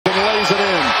it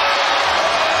in.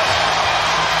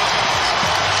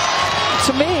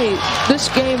 To me, this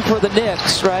game for the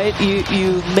Knicks, right?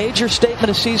 You made your statement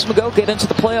a season ago, get into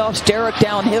the playoffs. Derrick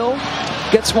downhill,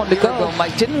 gets one to go.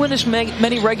 Mike didn't win as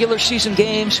many regular season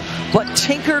games, but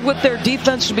tinkered with their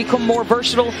defense to become more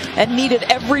versatile and needed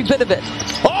every bit of it.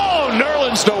 Oh,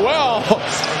 Nerlens Noel.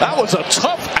 That was a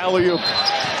tough alley-oop.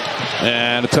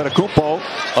 And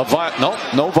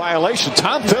Antetokounmpo, no violation.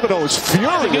 Tom Thibodeau is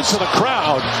furious into the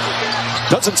crowd.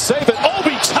 Doesn't save it.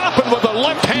 Obi Toppin with a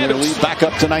left-handed lead back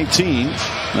up to 19.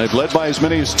 They've led by as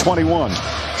many as 21.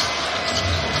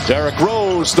 Derrick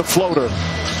Rose, the floater.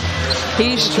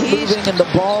 He's moving and the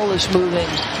ball is moving.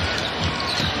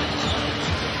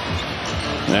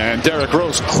 And Derrick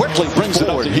Rose quickly brings it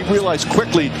forward. He realized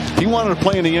quickly he wanted to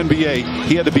play in the NBA.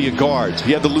 He had to be a guard.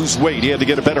 He had to lose weight. He had to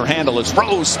get a better handle. As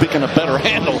Rose, speaking of better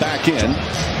handle, back in.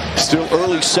 Still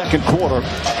early second quarter.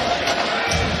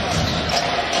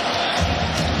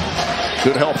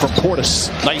 Good help from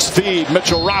Portis. Nice feed.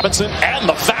 Mitchell Robinson and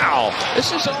the foul.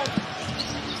 This is all.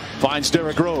 Finds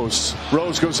Derrick Rose.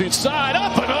 Rose goes inside,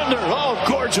 up and under. Oh,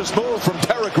 gorgeous move from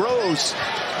Derrick Rose.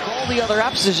 All the other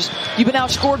opposites, you've been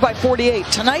outscored by 48.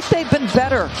 Tonight they've been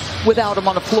better without him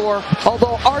on the floor,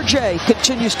 although RJ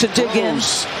continues to dig in.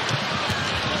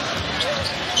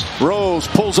 Rose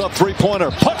pulls up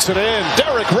three-pointer, puts it in.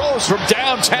 Derrick Rose from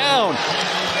downtown.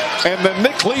 And the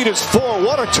Knicks lead is 4.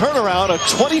 What a turnaround, a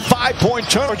 25-point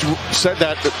turnaround. Said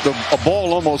that a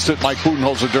ball almost hit Mike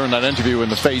Budenholzer during that interview in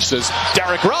the face as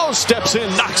Derrick Rose steps in,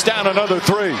 knocks down another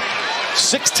 3.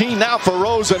 16 now for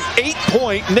Rose, an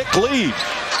 8-point Knicks lead.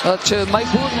 To Mike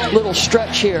Budenholzer, little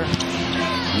stretch here.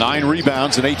 9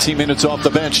 rebounds and 18 minutes off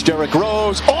the bench. Derrick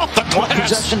Rose off the glass.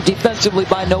 Possession defensively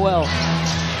by Noel.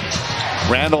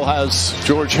 Randall has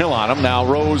George Hill on him. Now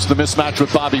Rose, the mismatch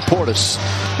with Bobby Portis.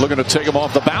 Looking to take him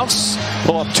off the bounce.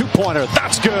 Pull up two-pointer.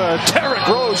 That's good. Derrick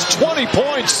Rose, 20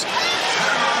 points.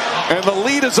 And the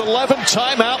lead is 11.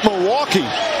 Timeout, Milwaukee.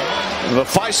 The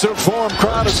Fiserv Forum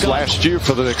crowd is last year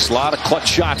for the Knicks. A lot of clutch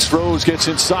shots. Rose gets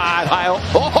inside.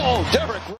 Oh, Derrick.